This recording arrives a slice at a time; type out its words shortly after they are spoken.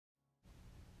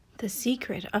The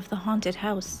Secret of the Haunted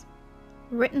House,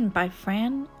 written by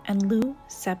Fran and Lou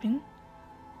Sabin,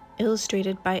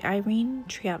 illustrated by Irene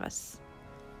Trivas.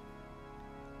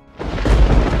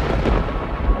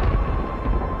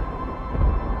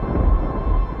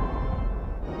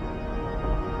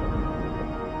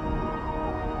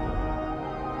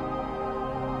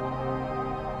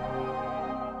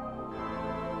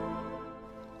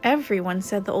 Everyone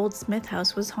said the old Smith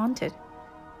house was haunted.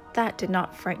 That did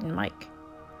not frighten Mike.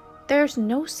 "There's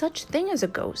no such thing as a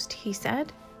ghost," he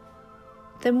said.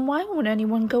 "Then why won't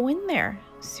anyone go in there?"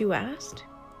 Sue asked.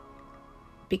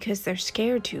 "Because they're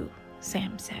scared to,"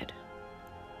 Sam said.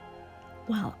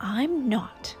 "Well, I'm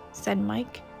not," said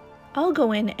Mike. "I'll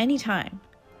go in any time."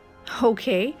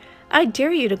 "Okay, I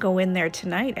dare you to go in there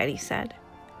tonight," Eddie said.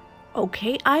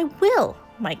 "Okay, I will,"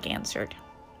 Mike answered.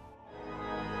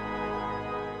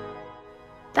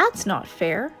 "That's not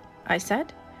fair," I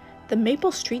said. "The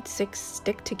Maple Street Six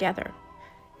stick together.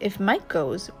 If Mike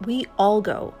goes, we all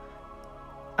go.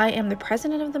 I am the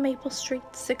president of the Maple Street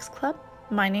Six Club.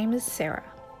 My name is Sarah."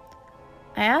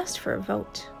 I asked for a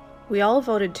vote. We all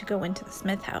voted to go into the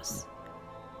Smith house.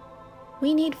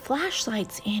 "We need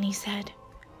flashlights," Annie said.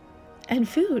 "And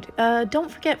food. Don't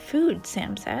forget food,"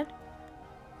 Sam said.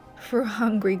 "For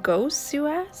hungry ghosts?" Sue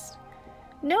asked.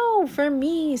 "No, for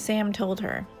me," Sam told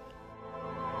her.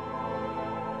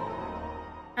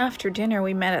 After dinner,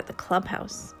 we met at the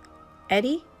clubhouse.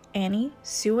 Eddie, Annie,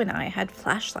 Sue, and I had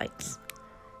flashlights.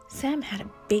 Sam had a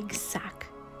big sack.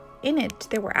 In it,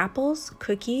 there were apples,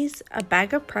 cookies, a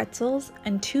bag of pretzels,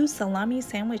 and 2 salami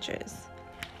sandwiches.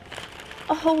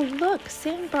 "Oh, look,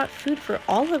 Sam brought food for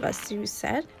all of us," Sue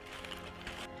said.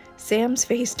 Sam's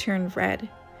face turned red.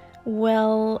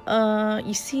 "Well,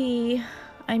 you see,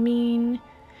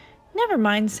 never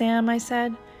mind, Sam," I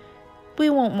said. "We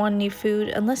won't want any food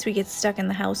unless we get stuck in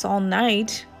the house all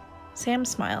night." Sam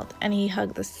smiled, and he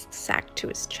hugged the sack to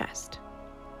his chest.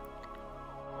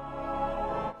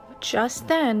 Just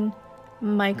then,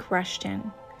 Mike rushed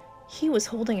in. He was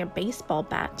holding a baseball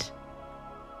bat.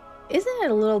 "Isn't it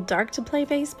a little dark to play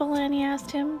baseball?" Annie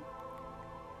asked him.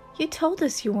 "You told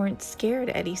us you weren't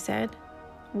scared," Eddie said.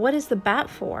 "What is the bat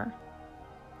for?"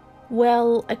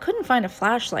 "Well, I couldn't find a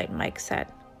flashlight," Mike said.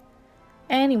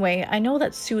 "Anyway, I know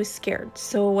that Sue is scared,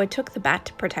 so I took the bat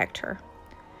to protect her."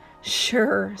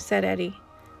 "Sure," said Eddie.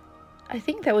 "I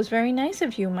think that was very nice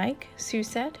of you, Mike," Sue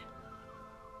said.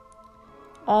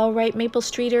 "All right, Maple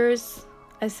Streeters,"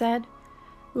 I said.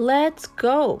 "Let's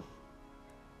go."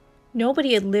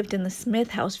 Nobody had lived in the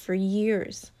Smith house for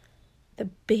years. The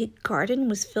big garden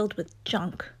was filled with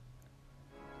junk.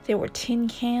 There were tin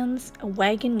cans, a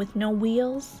wagon with no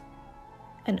wheels,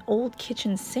 an old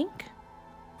kitchen sink,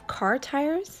 car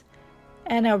tires,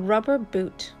 and a rubber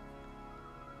boot.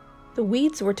 The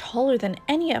weeds were taller than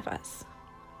any of us.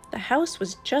 The house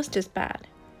was just as bad.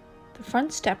 The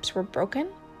front steps were broken,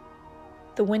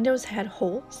 the windows had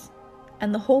holes,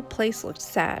 and the whole place looked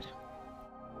sad.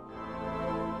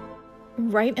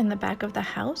 Right in the back of the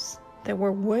house, there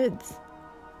were woods.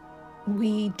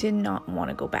 We did not want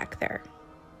to go back there.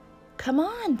 "Come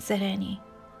on," said Annie.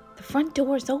 "The front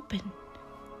door's open."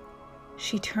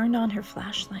 She turned on her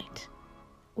flashlight.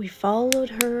 We followed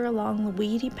her along the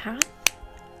weedy path,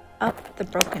 up the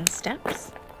broken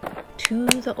steps, to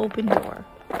the open door.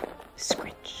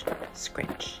 Scritch,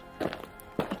 scritch.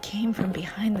 It came from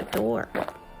behind the door.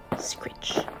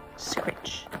 Scritch,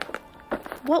 scritch.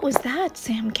 "What was that?"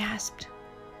 Sam gasped.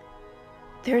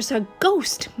 "There's a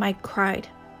ghost!" Mike cried.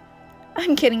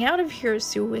 "I'm getting out of here,"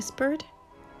 Sue whispered.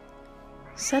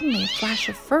 Suddenly, a flash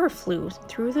of fur flew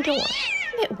through the door.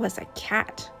 It was a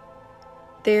cat.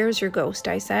 "There's your ghost,"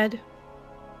 I said.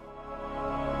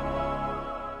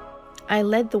 I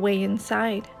led the way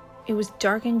inside. It was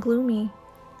dark and gloomy.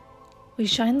 We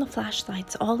shined the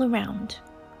flashlights all around.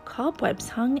 Cobwebs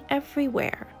hung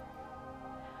everywhere.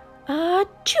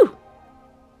 Achoo!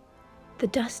 The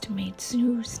dust made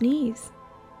Sue sneeze,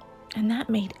 and that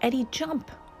made Eddie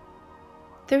jump.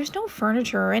 "There's no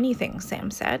furniture or anything,"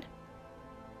 Sam said.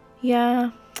 "Yeah,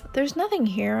 there's nothing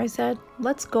here," I said.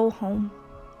 "Let's go home."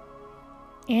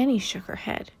 Annie shook her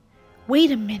head.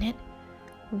 "Wait a minute.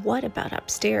 What about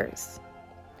upstairs?"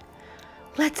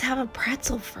 "Let's have a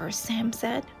pretzel first," Sam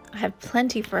said. "I have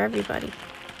plenty for everybody."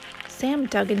 Sam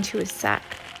dug into his sack.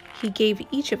 He gave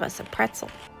each of us a pretzel.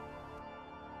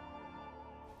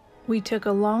 We took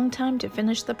a long time to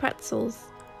finish the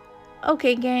pretzels.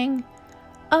 "Okay, gang,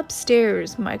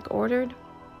 upstairs," Mike ordered.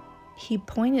 He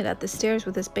pointed at the stairs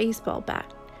with his baseball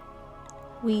bat.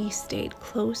 We stayed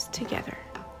close together.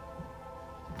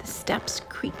 The steps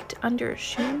creaked under our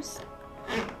shoes.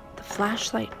 The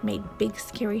flashlight made big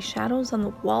scary shadows on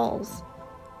the walls.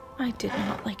 I did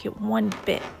not like it one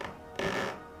bit.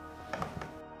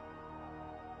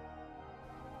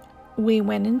 We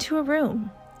went into a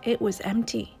room. It was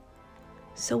empty.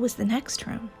 So was the next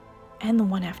room, and the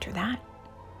one after that.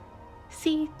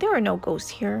 See, there are no ghosts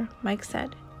here, Mike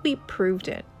said. We proved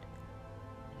it.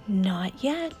 Not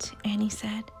yet, Annie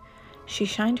said. She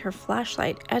shined her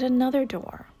flashlight at another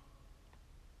door.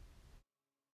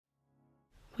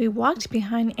 We walked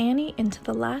behind Annie into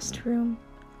the last room.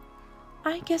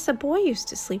 I guess a boy used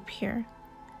to sleep here,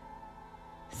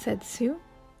 said Sue.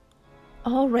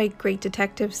 All right, great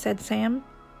detective, said Sam.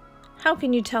 How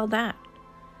can you tell that?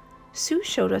 Sue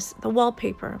showed us the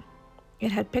wallpaper.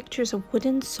 It had pictures of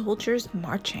wooden soldiers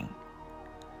marching.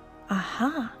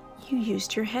 Aha, you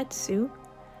used your head, Sue.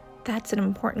 That's an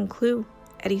important clue,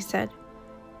 Eddie said,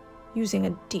 using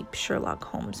a deep Sherlock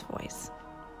Holmes voice.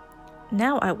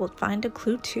 Now I will find a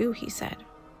clue too, he said.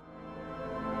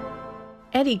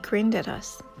 Eddie grinned at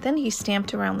us. Then he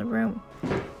stamped around the room.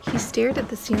 He stared at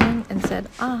the ceiling and said,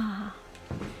 ah.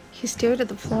 He stared at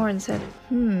the floor and said,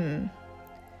 Then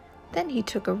he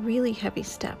took a really heavy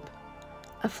step.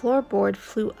 A floorboard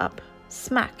flew up.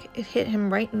 Smack! It hit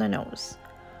him right in the nose.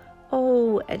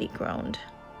 Oh, Eddie groaned.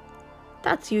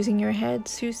 That's using your head,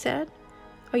 Sue said.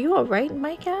 Are you all right,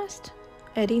 Mike asked.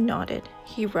 Eddie nodded.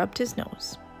 He rubbed his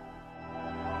nose.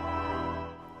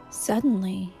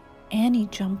 Suddenly, Annie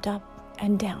jumped up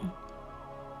and down.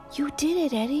 You did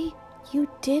it, Eddie. You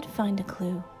did find a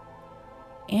clue.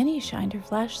 Annie shined her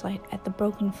flashlight at the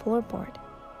broken floorboard.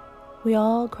 We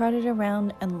all crowded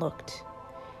around and looked.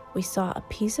 We saw a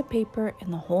piece of paper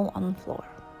in the hole on the floor.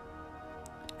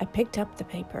 I picked up the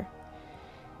paper.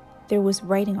 There was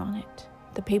writing on it.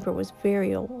 The paper was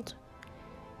very old.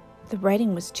 The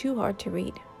writing was too hard to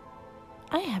read.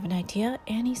 I have an idea,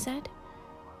 Annie said.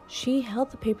 She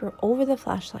held the paper over the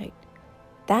flashlight.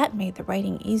 That made the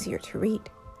writing easier to read.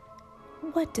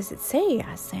 What does it say?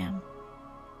 Asked Sam.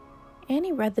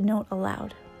 Annie read the note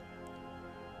aloud.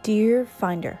 Dear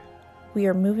Finder, we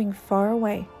are moving far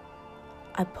away.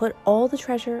 I put all the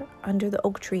treasure under the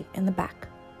oak tree in the back.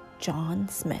 John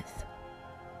Smith.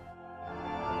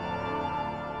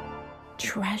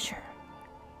 Treasure?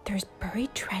 There's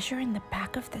buried treasure in the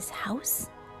back of this house?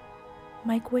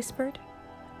 Mike whispered.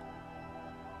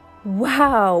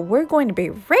 Wow, we're going to be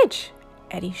rich,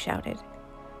 Eddie shouted.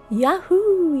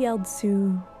 Yahoo, yelled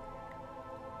Sue.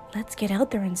 Let's get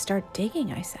out there and start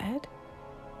digging, I said.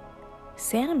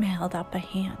 Sam held up a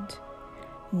hand.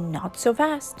 Not so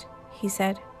fast, he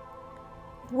said.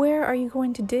 Where are you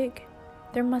going to dig?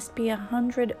 There must be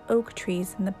 100 oak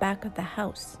trees in the back of the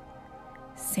house.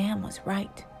 Sam was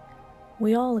right.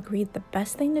 We all agreed the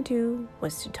best thing to do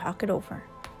was to talk it over,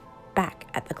 back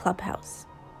at the clubhouse.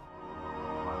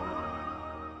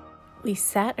 We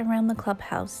sat around the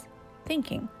clubhouse,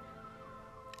 thinking.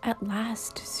 At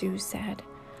last, Sue said,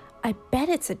 I bet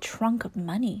it's a trunk of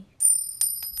money.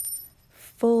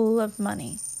 Full of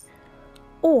money.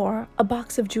 Or a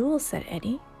box of jewels, said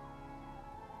Eddie.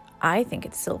 I think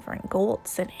it's silver and gold,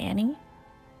 said Annie.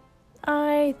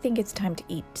 I think it's time to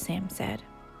eat, Sam said.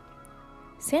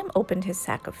 Sam opened his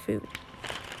sack of food.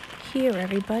 Here,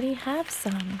 everybody, have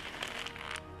some.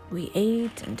 We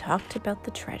ate and talked about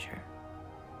the treasure.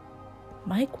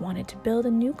 Mike wanted to build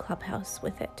a new clubhouse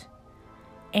with it.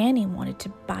 Annie wanted to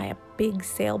buy a big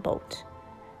sailboat.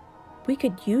 We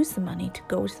could use the money to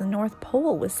go to the North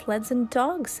Pole with sleds and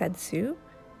dogs, said Sue.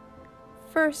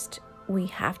 First, we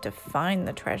have to find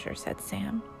the treasure, said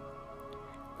Sam.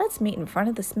 Let's meet in front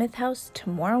of the Smith house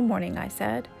tomorrow morning, I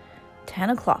said. 10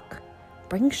 o'clock.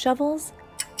 Bring shovels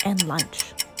and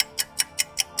lunch.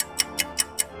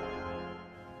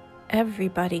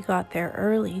 Everybody got there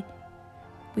early.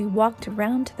 We walked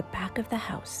around to the back of the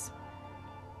house.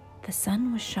 The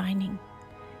sun was shining.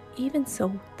 Even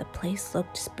so, the place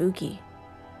looked spooky.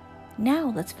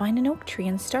 Now let's find an oak tree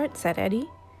and start, said Eddie.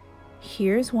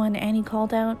 Here's one, Annie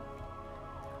called out.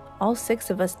 All 6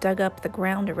 of us dug up the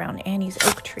ground around Annie's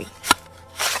oak tree.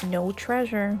 No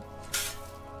treasure.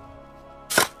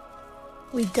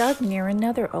 We dug near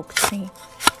another oak tree,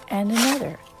 and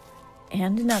another,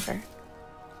 and another.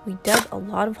 We dug a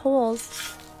lot of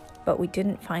holes, but we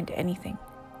didn't find anything.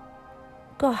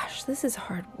 Gosh, this is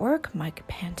hard work, Mike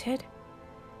panted.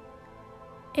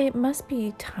 It must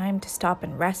be time to stop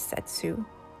and rest, said Sue.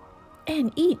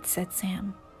 And eat, said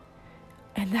Sam.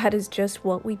 And that is just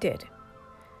what we did.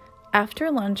 After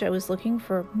lunch, I was looking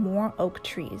for more oak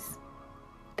trees.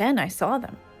 Then I saw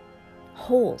them.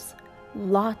 Holes,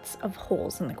 lots of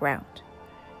holes in the ground.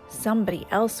 Somebody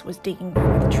else was digging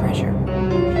for the treasure.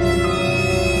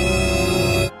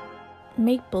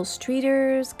 Maple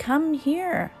Streeters, come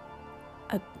here,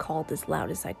 I called as loud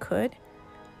as I could.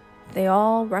 They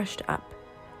all rushed up.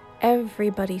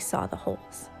 Everybody saw the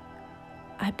holes.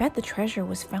 I bet the treasure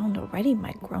was found already,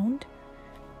 Mike groaned.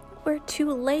 We're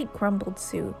too late, grumbled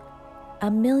Sue.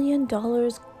 $1 million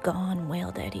gone,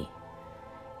 wailed Eddie.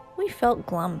 We felt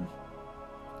glum.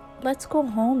 Let's go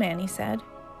home, Annie said.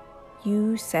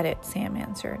 You said it, Sam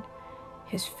answered.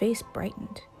 His face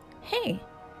brightened. Hey,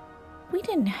 we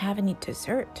didn't have any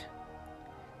dessert.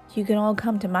 You can all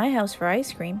come to my house for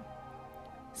ice cream.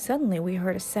 Suddenly we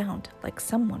heard a sound like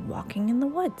someone walking in the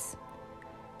woods.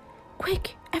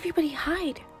 Quick, everybody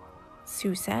hide,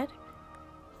 Sue said.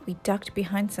 We ducked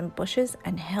behind some bushes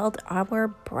and held our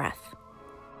breath.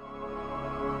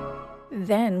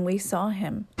 Then we saw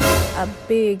him, a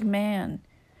big man,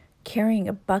 carrying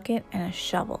a bucket and a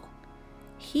shovel.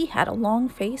 He had a long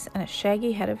face and a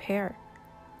shaggy head of hair.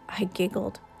 I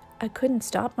giggled. I couldn't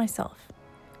stop myself.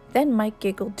 Then Mike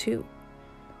giggled too.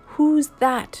 Who's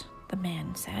that? The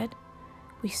man said.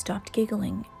 We stopped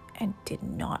giggling and did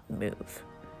not move.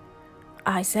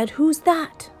 I said, who's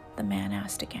that? The man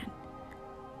asked again.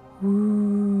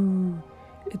 Ooh,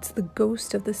 it's the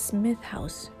ghost of the Smith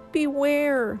house.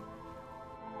 Beware.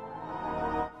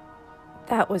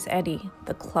 That was Eddie,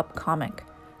 the club comic.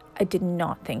 I did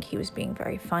not think he was being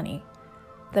very funny.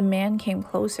 The man came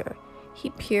closer. He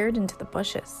peered into the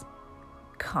bushes.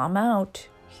 Come out,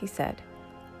 he said.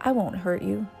 I won't hurt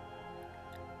you.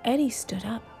 Eddie stood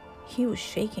up. He was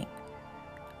shaking.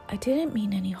 I didn't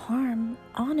mean any harm.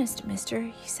 Honest, mister,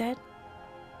 he said.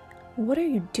 What are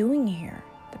you doing here?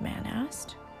 The man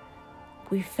asked.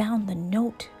 We found the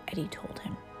note, Eddie told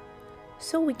him.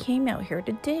 So we came out here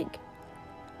to dig.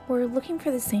 We're looking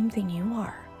for the same thing you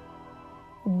are.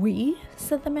 We?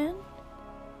 Said the man.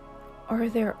 Are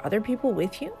there other people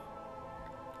with you?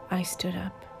 I stood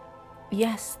up.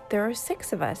 Yes, there are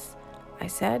 6 of us, I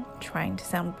said, trying to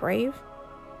sound brave.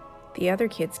 The other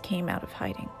kids came out of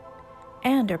hiding.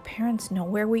 And our parents know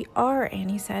where we are,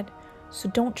 Annie said. So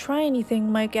don't try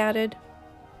anything, Mike added.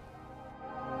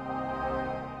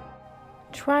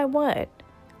 Try what?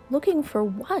 Looking for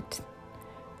what?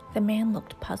 The man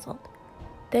looked puzzled.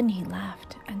 Then he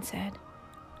laughed and said,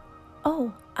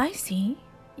 Oh, I see.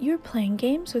 You're playing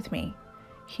games with me.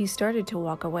 He started to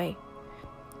walk away.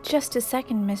 Just a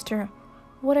second, mister.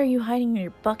 What are you hiding in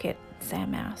your bucket?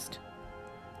 Sam asked.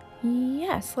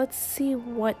 Yes, let's see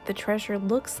what the treasure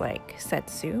looks like, said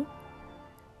Sue.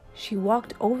 She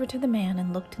walked over to the man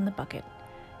and looked in the bucket.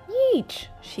 Yeesh,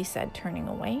 she said, turning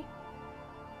away.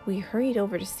 We hurried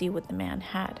over to see what the man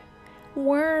had.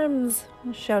 Worms,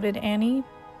 shouted Annie.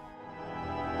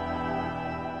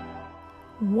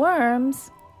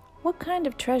 Worms? What kind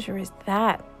of treasure is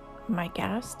that? Mike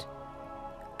asked.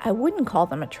 I wouldn't call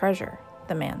them a treasure,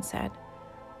 the man said,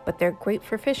 but they're great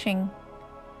for fishing.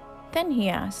 Then he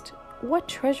asked, What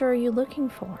treasure are you looking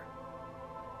for?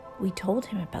 We told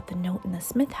him about the note in the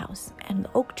Smith house and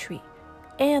the oak tree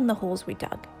and the holes we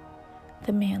dug.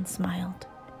 The man smiled.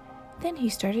 Then he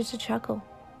started to chuckle.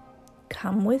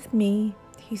 Come with me,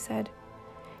 he said.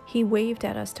 He waved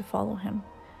at us to follow him.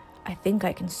 I think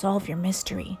I can solve your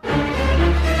mystery.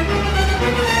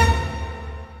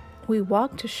 We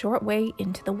walked a short way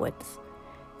into the woods.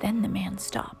 Then the man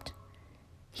stopped.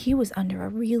 He was under a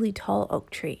really tall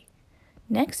oak tree.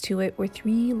 Next to it were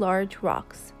 3 large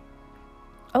rocks.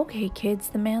 Okay, kids,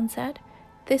 the man said.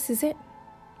 This is it.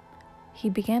 He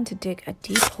began to dig a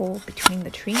deep hole between the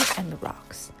tree and the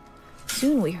rocks.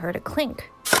 Soon we heard a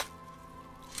clink.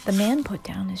 The man put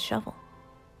down his shovel.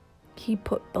 He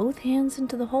put both hands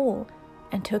into the hole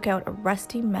and took out a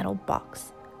rusty metal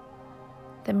box.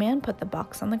 The man put the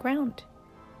box on the ground.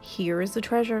 Here is the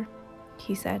treasure,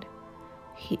 he said.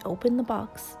 He opened the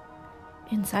box.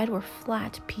 Inside were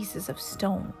flat pieces of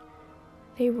stone.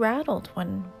 They rattled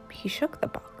when he shook the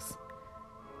box.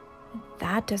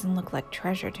 That doesn't look like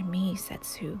treasure to me, said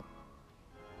Sue.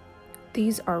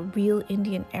 These are real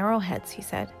Indian arrowheads, he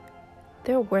said.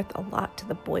 They're worth a lot to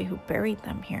the boy who buried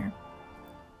them here.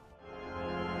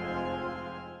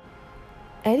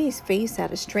 Eddie's face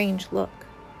had a strange look.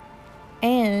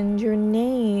 And your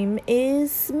name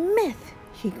is Smith,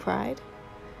 he cried.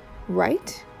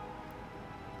 Right?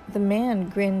 The man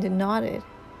grinned and nodded.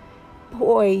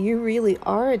 Boy, you really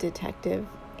are a detective,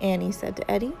 Annie said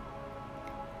to Eddie.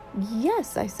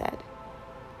 Yes, I said.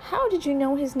 How did you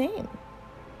know his name?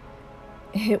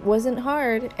 It wasn't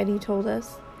hard, Eddie told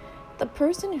us. The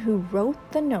person who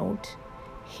wrote the note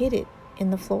hid it in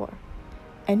the floor,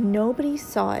 and nobody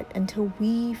saw it until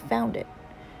we found it.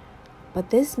 But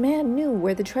this man knew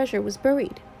where the treasure was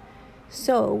buried,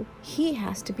 so he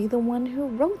has to be the one who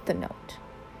wrote the note.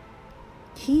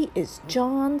 He is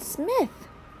John Smith,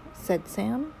 said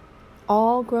Sam,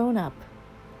 all grown up.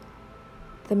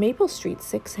 The Maple Street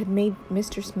Six had made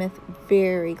Mr. Smith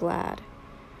very glad.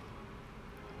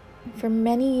 "For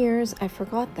many years I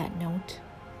forgot that note,"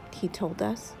 he told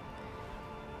us.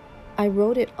 "I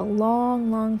wrote it a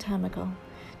long, long time ago,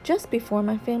 just before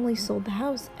my family sold the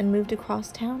house and moved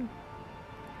across town.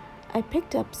 I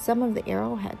picked up some of the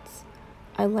arrowheads.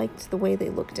 I liked the way they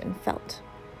looked and felt."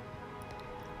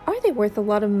 "Are they worth a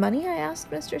lot of money?" I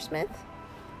asked Mr. Smith.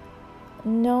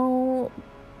 "No,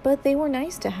 but they were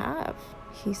nice to have,"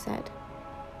 he said.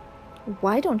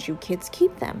 "Why don't you kids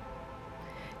keep them?"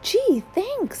 "Gee,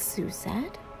 thanks," Sue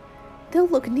said. "They'll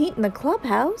look neat in the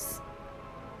clubhouse."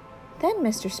 Then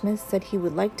Mr. Smith said he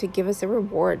would like to give us a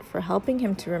reward for helping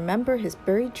him to remember his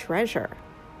buried treasure.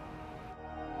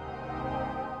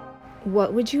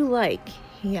 "What would you like?"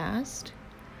 he asked.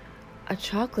 "A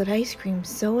chocolate ice cream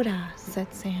soda,"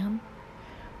 said Sam.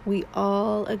 We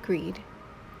all agreed.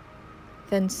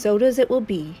 "Then sodas it will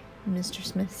be," Mr.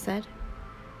 Smith said.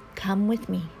 "Come with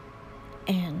me."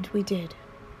 And we did.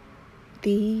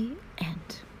 The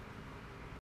end.